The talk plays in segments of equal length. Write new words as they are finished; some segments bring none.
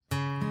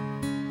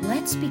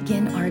let's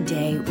begin our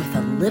day with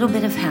a little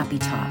bit of happy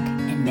talk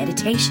and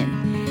meditation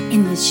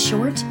in this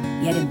short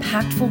yet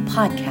impactful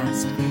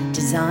podcast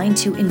designed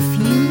to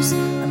infuse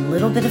a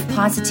little bit of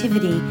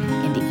positivity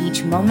into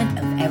each moment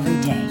of every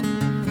day.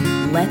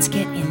 Let's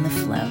get in the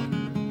flow.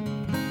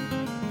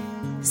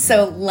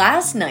 So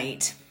last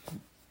night,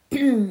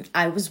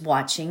 I was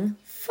watching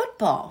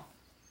football.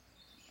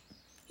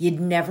 You'd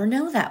never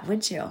know that,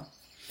 would you?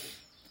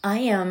 I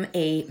am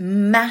a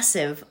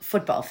massive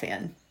football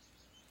fan.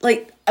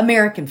 Like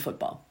American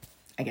football,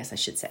 I guess I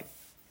should say.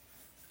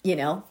 You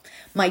know,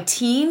 my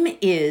team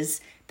is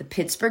the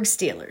Pittsburgh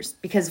Steelers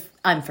because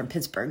I'm from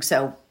Pittsburgh.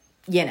 So,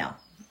 you know,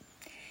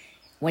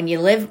 when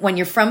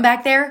you're from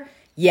back there,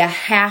 you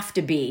have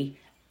to be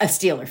a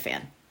Steeler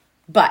fan.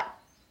 But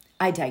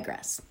I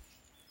digress.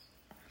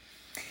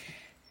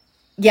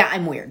 Yeah,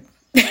 I'm weird.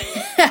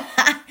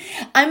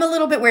 I'm a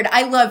little bit weird.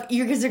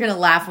 You guys are going to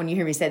laugh when you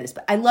hear me say this,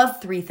 but I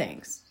love three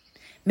things: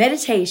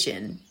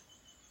 meditation,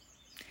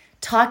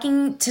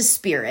 talking to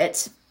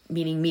spirit,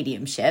 meaning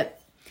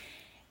mediumship,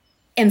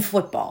 and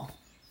football.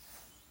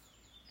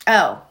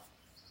 Oh,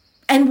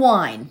 and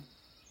wine.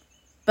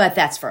 But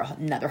that's for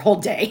another whole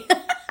day,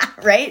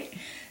 right?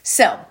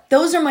 So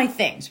those are my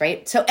things,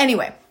 right? So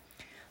anyway,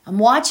 I'm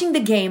watching the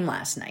game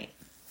last night.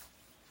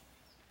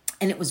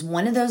 And it was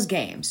one of those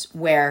games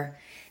where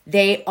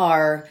they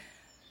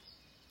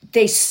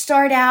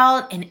start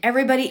out and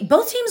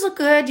both teams look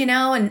good, you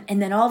know,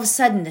 and then all of a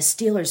sudden the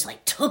Steelers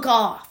took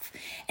off.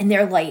 And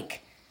they're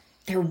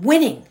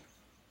winning,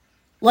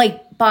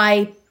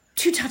 by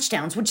 2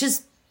 touchdowns, which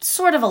is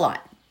sort of a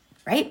lot,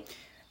 right?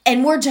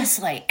 And we're just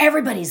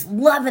everybody's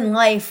loving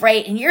life,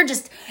 right? And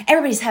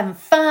everybody's having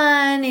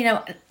fun, you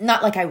know,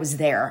 not like I was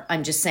there.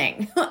 I'm just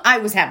saying I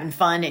was having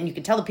fun, and you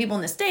could tell the people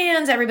in the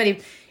stands,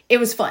 it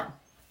was fun.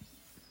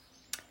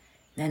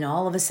 Then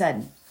all of a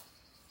sudden,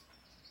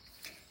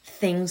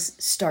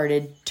 things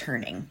started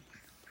turning.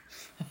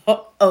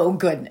 Oh,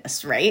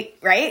 goodness,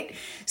 right?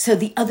 So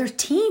the other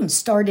team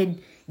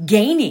started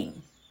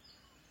gaining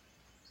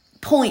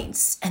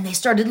points, and they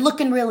started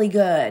looking really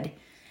good.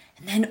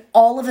 And then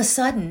all of a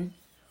sudden,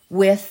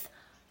 with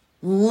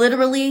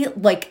literally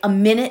a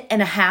minute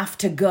and a half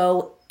to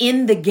go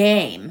in the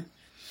game,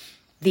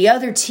 the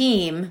other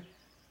team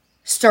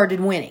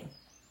started winning.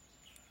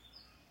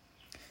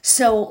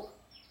 So,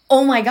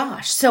 oh my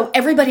gosh. So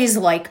everybody's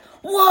like,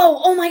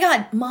 whoa, oh my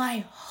God,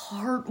 my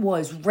heart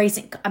was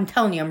racing. I'm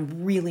telling you,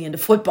 I'm really into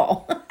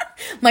football.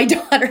 My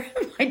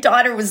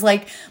daughter was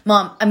like,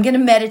 Mom, I'm going to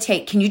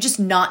meditate. Can you just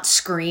not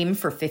scream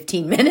for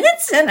 15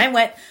 minutes? And I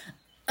went,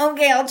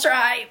 okay, I'll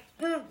try.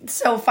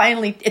 So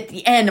finally at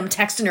the end, I'm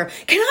texting her,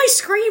 can I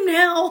scream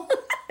now?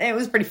 It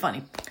was pretty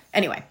funny.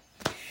 Anyway,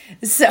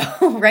 so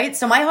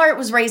my heart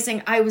was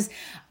racing.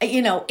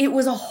 It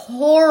was a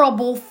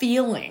horrible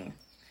feeling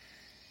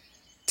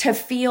to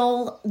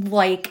feel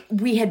like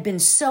we had been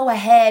so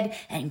ahead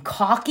and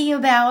cocky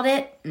about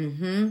it.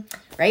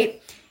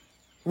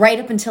 Right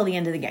up until the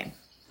end of the game.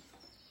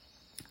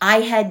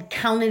 I had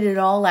counted it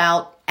all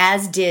out,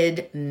 as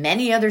did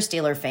many other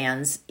Steeler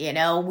fans. You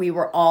know, we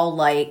were all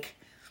like,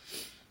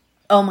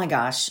 oh my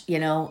gosh,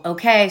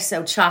 okay,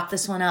 so chalk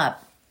this one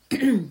up.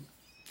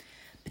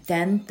 But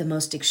then the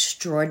most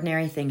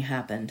extraordinary thing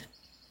happened.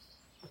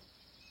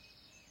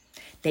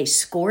 They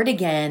scored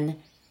again,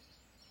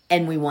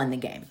 and we won the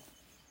game.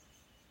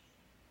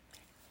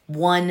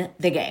 Won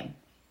the game.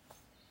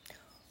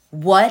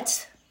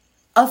 What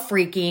a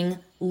freaking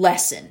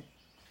lesson.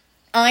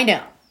 I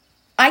know.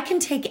 I can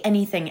take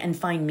anything and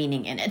find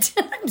meaning in it.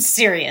 I'm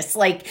serious.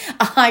 A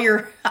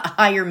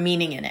higher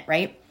meaning in it,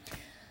 right?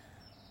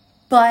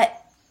 But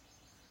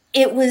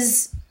it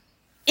was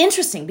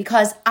interesting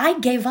because I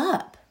gave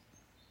up.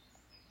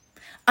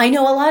 I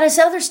know a lot of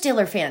other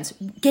Steeler fans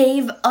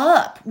gave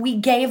up. We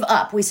gave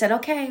up. We said,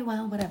 okay,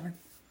 well, whatever.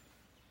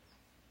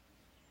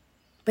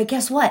 But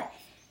guess what?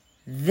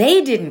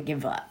 They didn't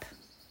give up.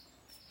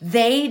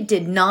 They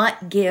did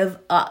not give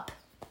up.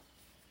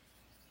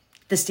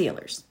 The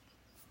Steelers,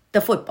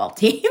 the football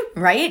team,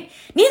 right?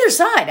 Neither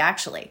side,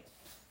 actually,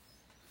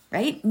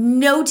 right?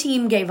 No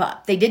team gave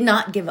up. They did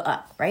not give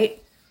up,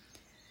 right?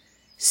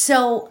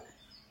 So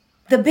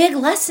the big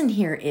lesson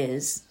here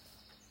is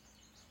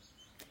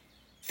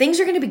things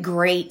are going to be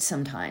great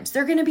sometimes.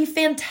 They're going to be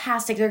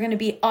fantastic. They're going to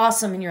be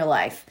awesome in your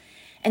life.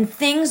 And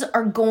things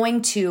are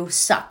going to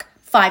suck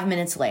 5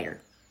 minutes later,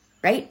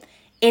 right?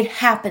 It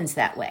happens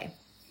that way.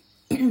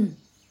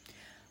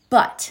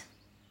 But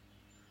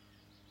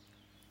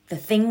the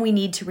thing we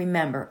need to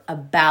remember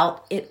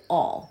about it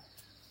all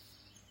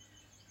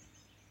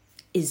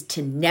is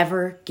to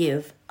never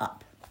give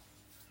up.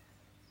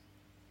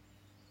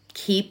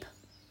 Keep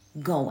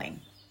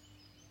going.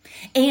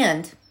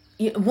 And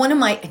one of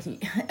my,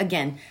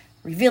 again,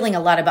 revealing a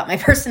lot about my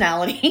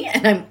personality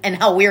and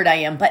how weird I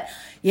am, but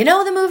you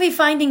know the movie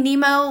Finding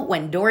Nemo,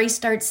 when Dory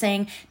starts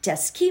saying,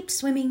 just keep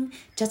swimming,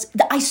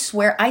 I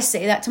swear I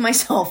say that to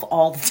myself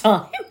all the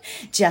time.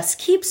 Just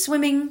keep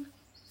swimming,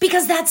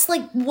 because that's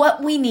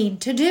what we need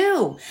to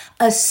do,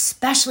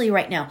 especially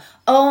right now.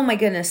 Oh my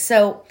goodness.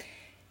 So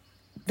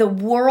the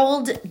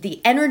world,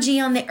 the energy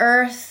on the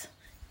earth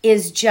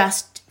is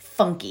just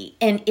funky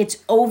and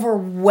it's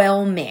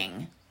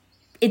overwhelming.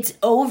 It's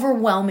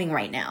overwhelming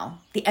right now,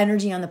 the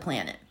energy on the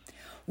planet.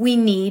 We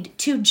need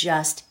to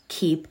just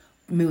keep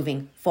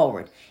moving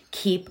forward.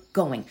 Keep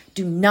going.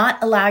 Do not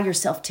allow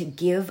yourself to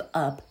give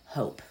up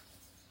hope.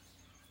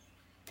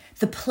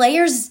 The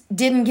players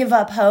didn't give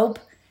up hope.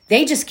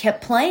 They just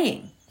kept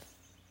playing,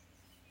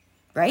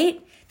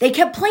 right? They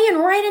kept playing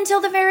right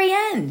until the very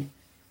end.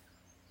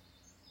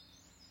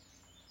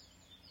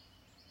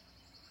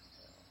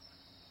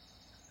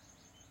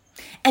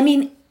 I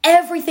mean,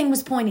 everything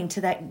was pointing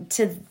to that,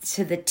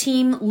 to the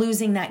team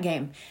losing that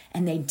game,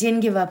 and they didn't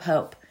give up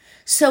hope.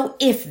 So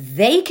if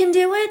they can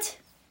do it,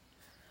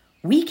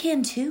 we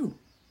can too.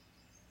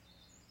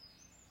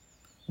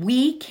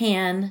 We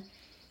can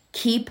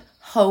keep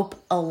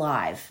hope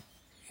alive,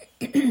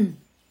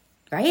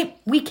 right?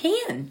 We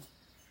can.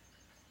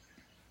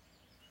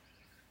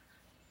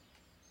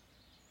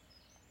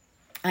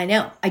 I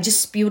know, I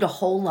just spewed a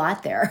whole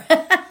lot there.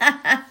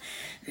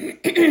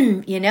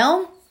 You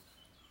know?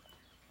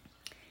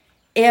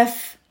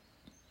 If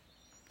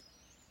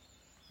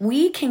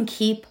we can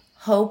keep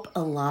hope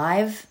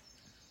alive,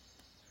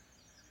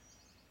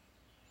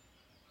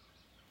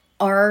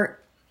 our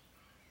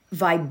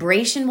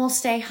vibration will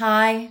stay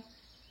high,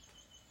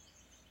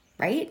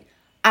 right?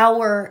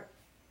 Our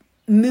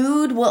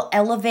mood will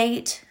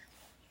elevate.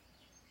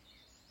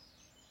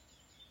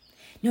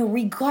 No,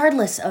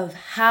 regardless of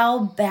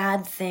how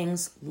bad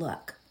things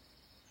look.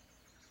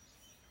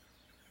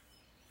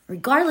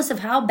 Regardless of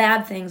how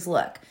bad things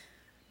look.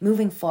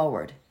 Moving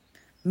forward.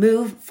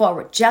 Move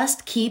forward.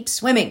 Just keep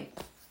swimming.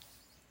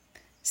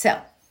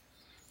 So,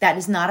 that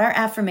is not our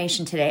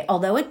affirmation today,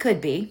 although it could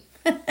be.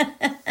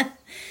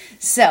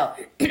 So,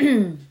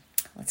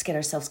 let's get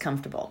ourselves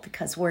comfortable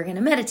because we're going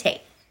to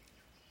meditate.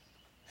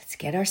 Let's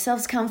get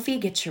ourselves comfy.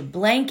 Get your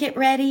blanket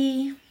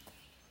ready.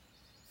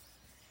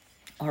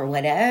 Or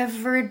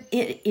whatever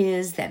it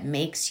is that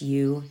makes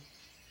you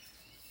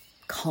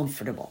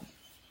comfortable.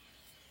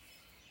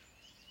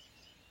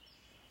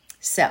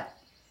 So,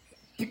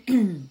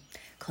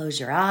 close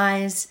your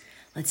eyes.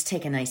 Let's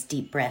take a nice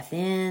deep breath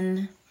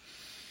in.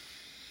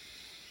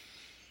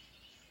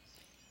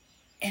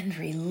 And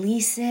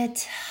release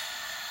it.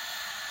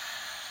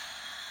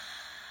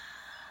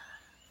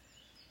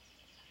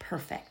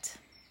 Perfect.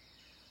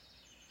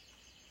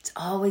 It's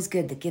always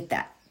good to get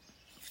that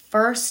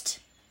first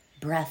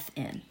breath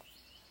in.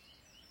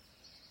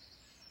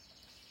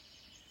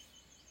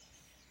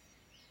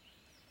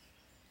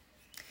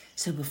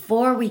 So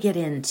before we get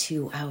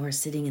into our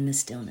sitting in the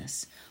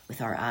stillness,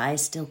 with our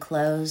eyes still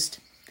closed,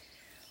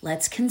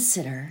 let's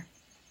consider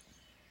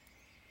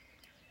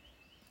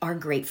our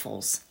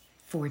gratefuls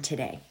for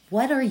today.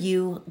 What are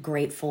you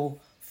grateful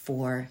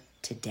for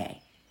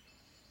today?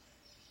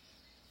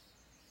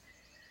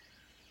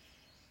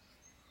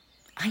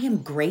 I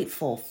am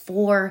grateful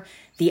for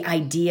the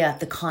idea,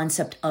 the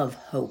concept of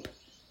hope,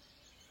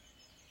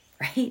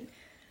 right?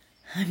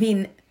 I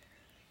mean,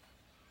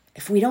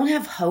 if we don't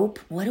have hope,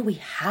 what do we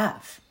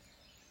have?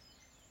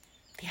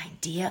 The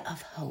idea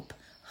of hope.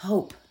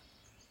 Hope.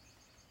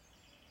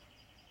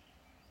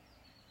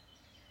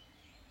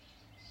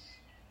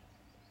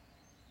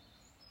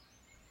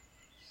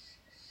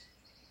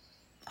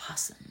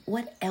 Awesome.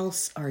 What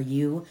else are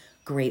you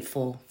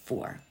grateful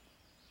for?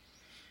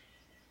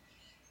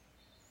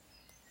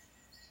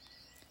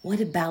 What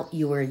about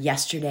your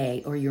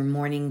yesterday or your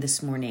morning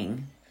this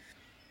morning?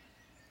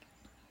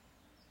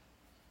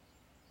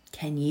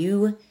 Can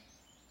you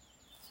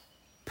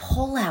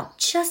pull out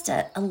just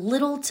a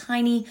little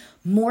tiny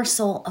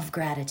morsel of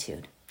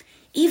gratitude,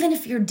 even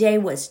if your day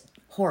was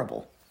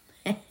horrible?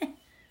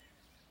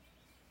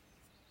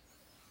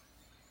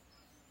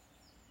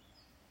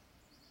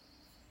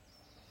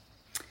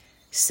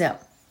 So,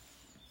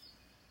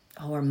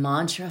 our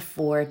mantra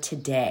for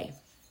today,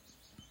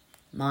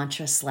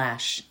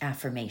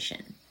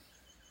 mantra/affirmation.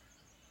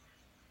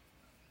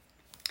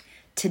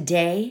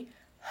 Today,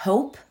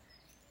 hope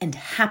and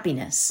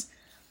happiness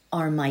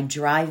are my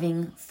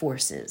driving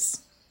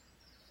forces.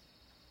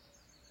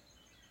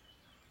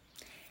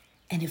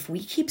 And if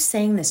we keep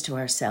saying this to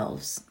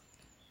ourselves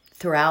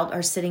throughout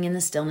our sitting in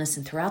the stillness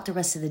and throughout the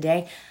rest of the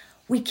day,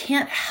 we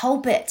can't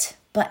help it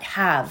but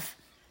have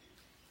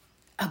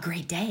a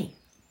great day.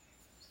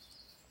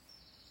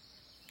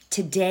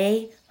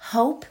 Today,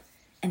 hope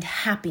and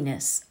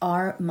happiness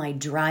are my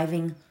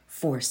driving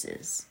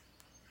forces.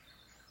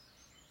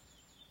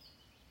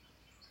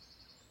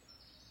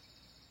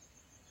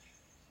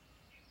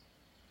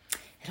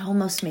 It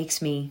almost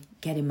makes me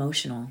get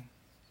emotional.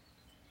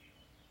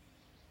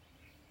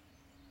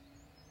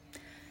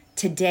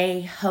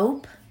 Today,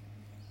 hope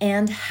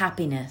and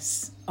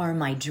happiness are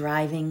my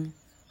driving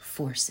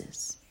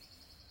forces.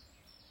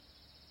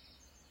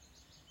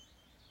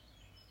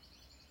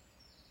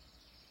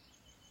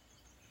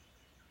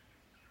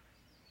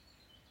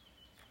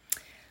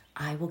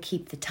 I will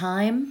keep the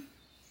time,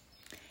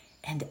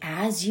 and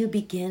as you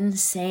begin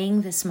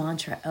saying this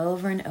mantra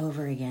over and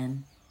over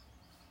again,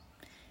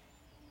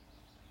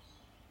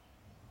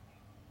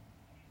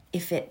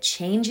 If it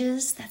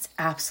changes, that's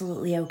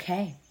absolutely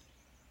okay.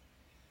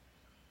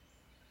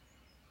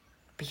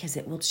 Because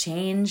it will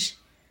change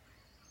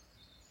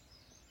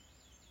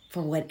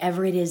for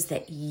whatever it is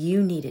that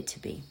you need it to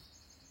be.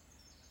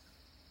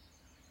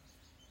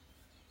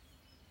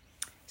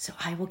 So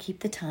I will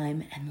keep the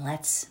time and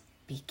let's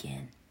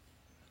begin.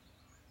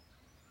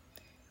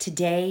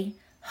 Today,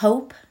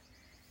 hope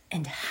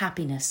and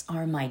happiness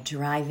are my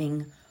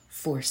driving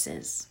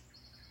forces.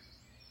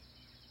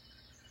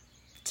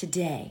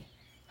 Today,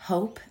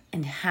 hope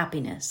and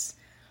happiness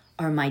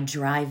are my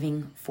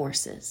driving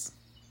forces.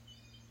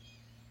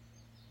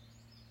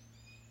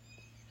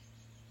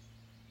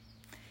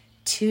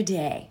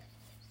 Today,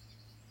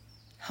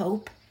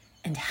 hope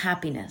and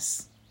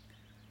happiness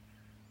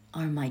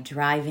are my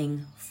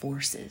driving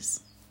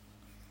forces.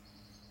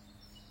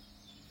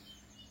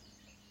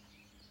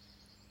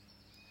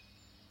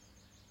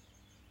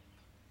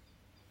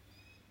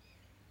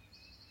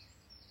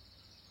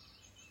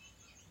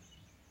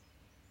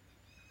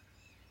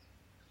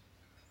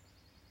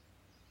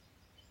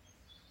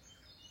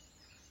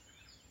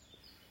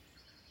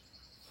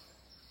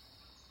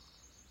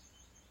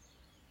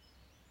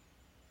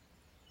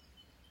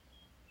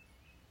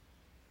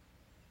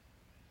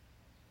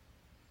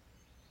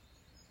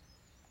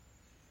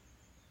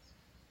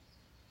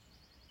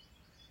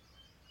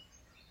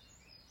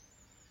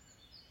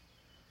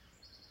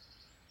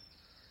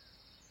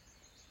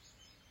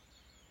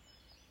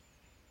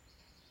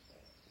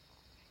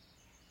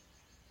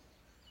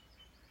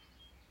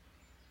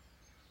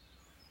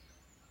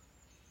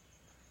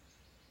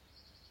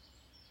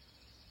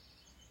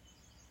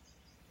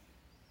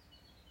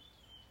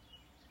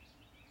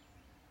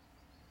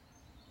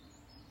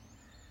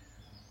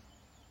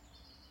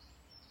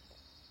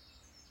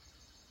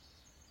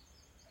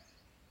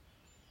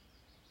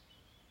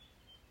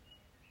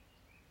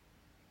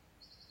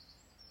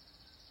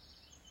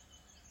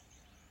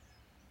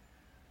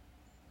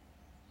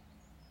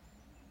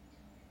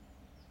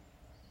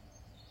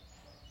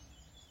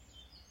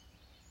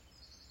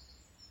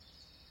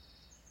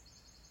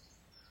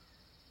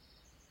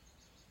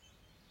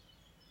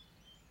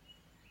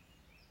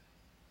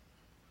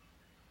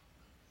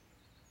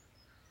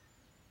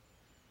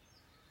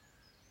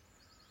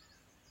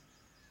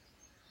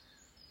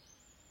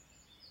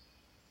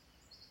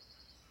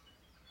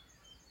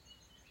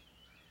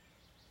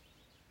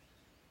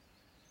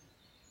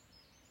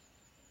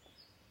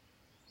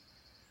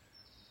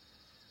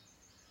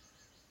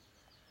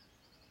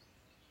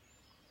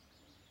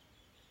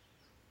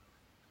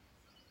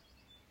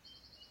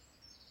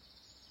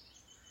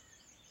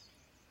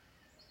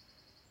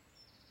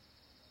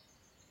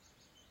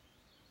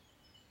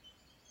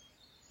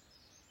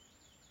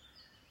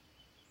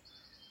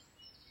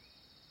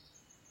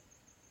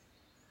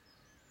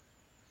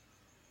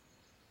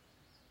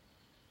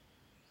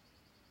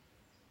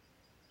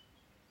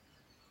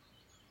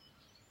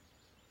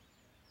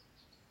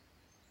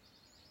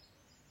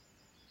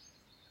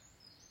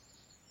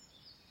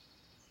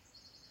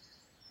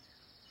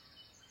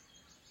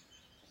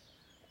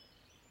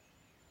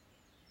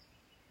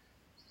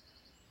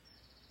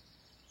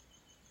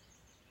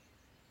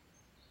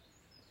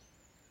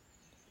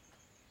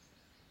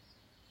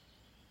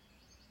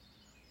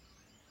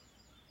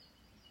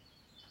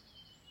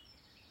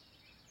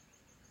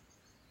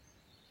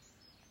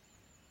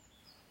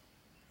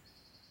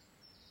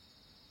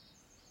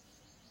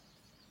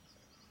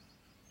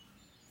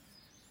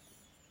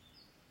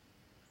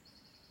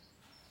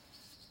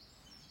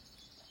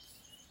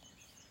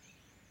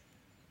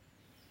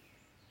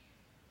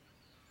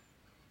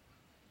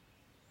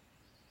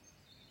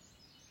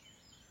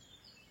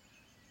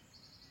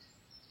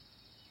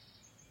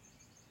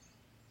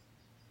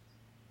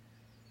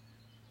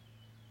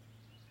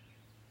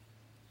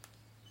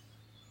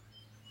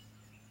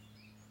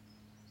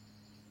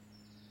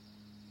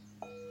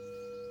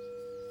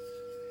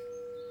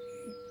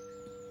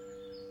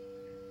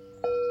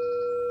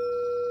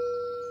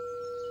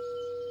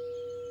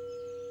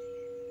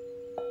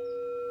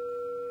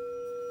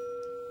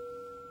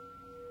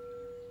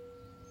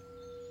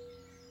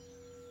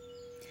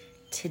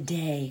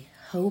 Today,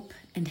 hope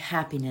and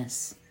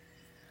happiness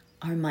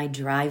are my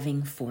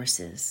driving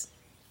forces.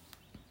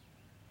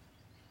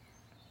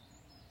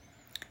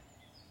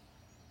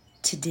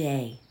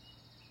 Today,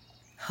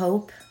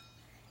 hope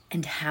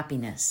and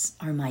happiness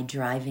are my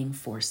driving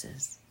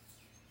forces.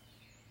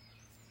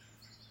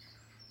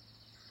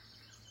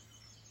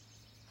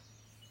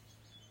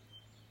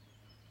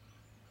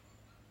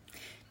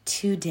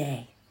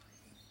 Today,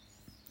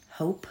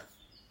 hope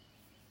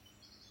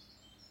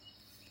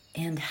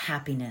and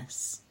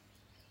happiness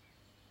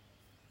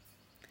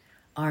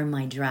are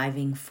my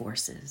driving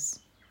forces.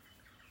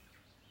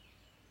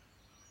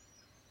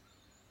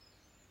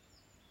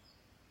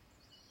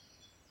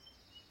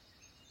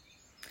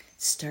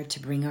 Start to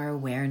bring our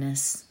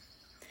awareness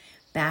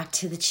back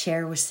to the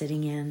chair we're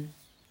sitting in.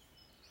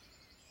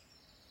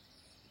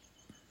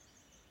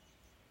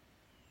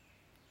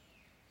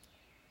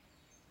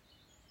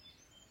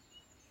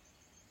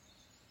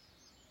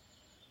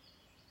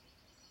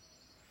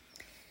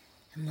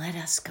 And let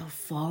us go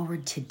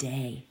forward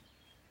today,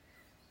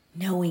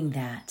 knowing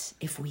that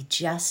if we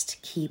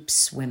just keep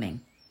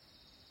swimming,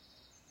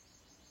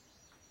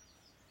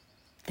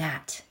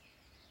 that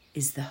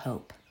is the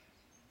hope.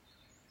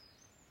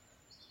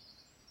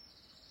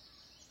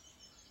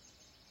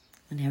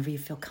 Whenever you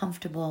feel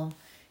comfortable,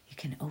 you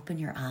can open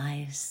your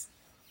eyes.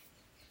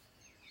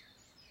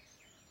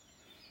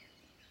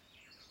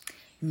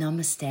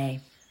 Namaste.